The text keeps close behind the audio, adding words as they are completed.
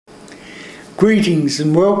Greetings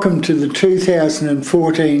and welcome to the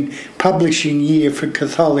 2014 publishing year for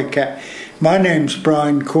Catholica. My name's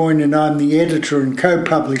Brian Coyne and I'm the editor and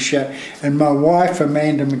co-publisher, and my wife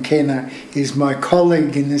Amanda McKenna is my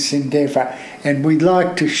colleague in this endeavour, and we'd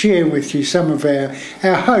like to share with you some of our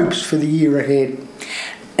hopes for the year ahead.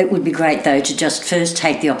 It would be great, though, to just first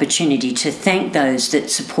take the opportunity to thank those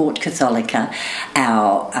that support Catholica,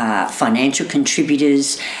 our financial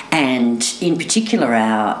contributors, and in particular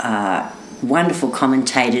our wonderful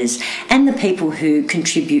commentators and the people who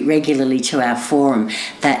contribute regularly to our forum.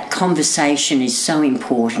 That conversation is so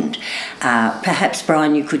important. Perhaps,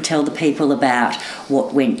 Brian, you could tell the people about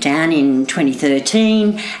what went down in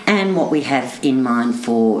 2013 and what we have in mind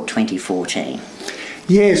for 2014.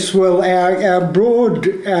 Yes, well, our broad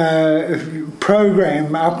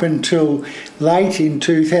program up until late in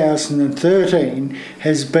 2013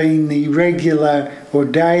 has been the regular or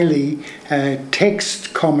daily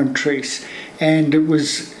text commentaries, and it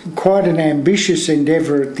was quite an ambitious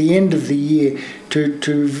endeavour at the end of the year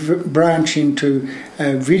to branch into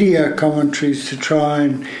video commentaries to try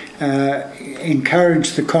and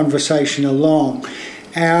encourage the conversation along.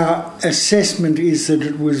 Our assessment is that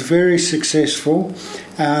it was very successful,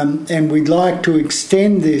 and we'd like to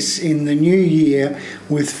extend this in the new year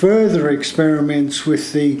with further experiments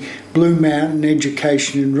with the Blue Mountain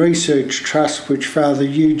Education and Research Trust, which Father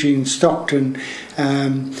Eugene Stockton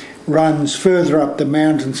runs further up the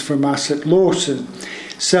mountains from us at Lawson.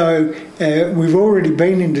 So we've already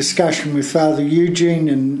been in discussion with Father Eugene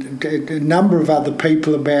and a number of other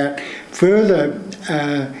people about further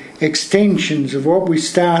extensions of what we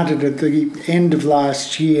started at the end of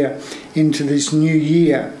last year into this new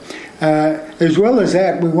year. As well as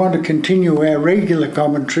that, we want to continue our regular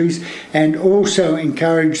commentaries and also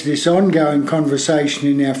encourage this ongoing conversation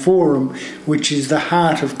in our forum, which is the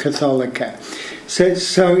heart of Catholica.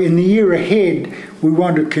 So in the year ahead, we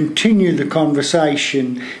want to continue the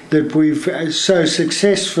conversation that we've so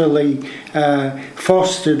successfully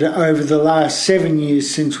fostered over the last 7 years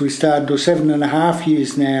since we started, or 7.5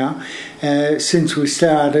 years now since we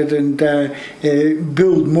started, and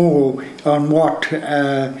build more on what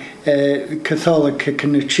Catholica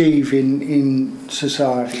can achieve in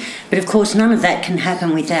society. But of course, none of that can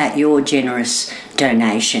happen without your generous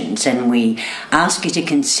donations, and we ask you to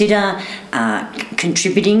consider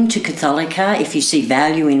contributing to Catholica if you see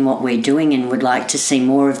value in what we're doing and would like to see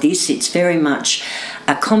more of this. It's very much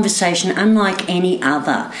a conversation unlike any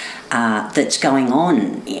other that's going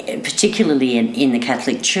on, particularly in the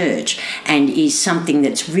Catholic Church, and is something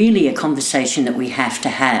that's really a conversation that we have to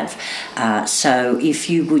have. So if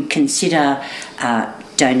you would consider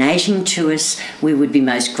donating to us, we would be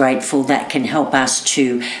most grateful. That can help us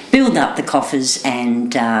to build up the coffers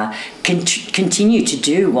and continue to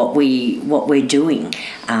do what we're doing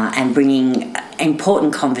and bringing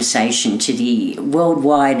important conversation to the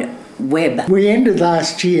worldwide web. We ended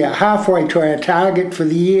last year halfway to our target for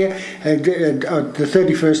the year, the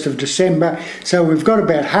 31st of December, so we've got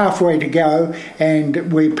about halfway to go,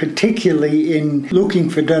 and we're particularly in looking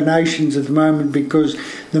for donations at the moment, because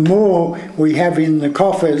the more we have in the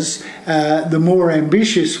coffers, the more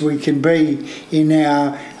ambitious we can be in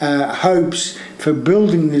our hopes for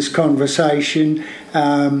building this conversation.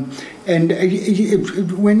 And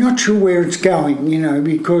we're not sure where it's going,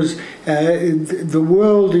 because the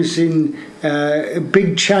world is in a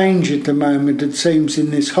big change at the moment, it seems, in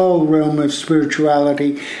this whole realm of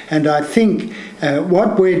spirituality. And I think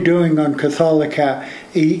what we're doing on Catholica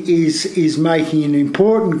is making an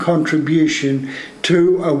important contribution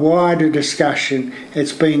to a wider discussion.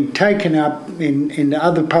 It's being taken up in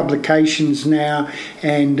other publications now,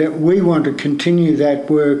 and we want to continue that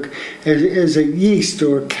work as a yeast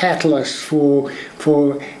or a catalyst for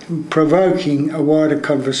provoking a wider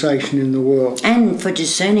conversation in the world. And for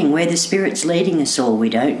discerning where the Spirit's leading us all. We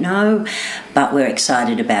don't know, but we're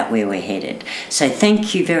excited about where we're headed. So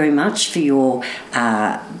thank you very much for your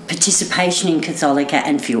participation in Catholica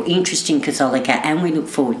and for your interest in Catholica, and we look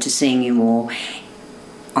forward to seeing you more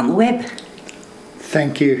on the web.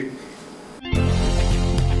 Thank you.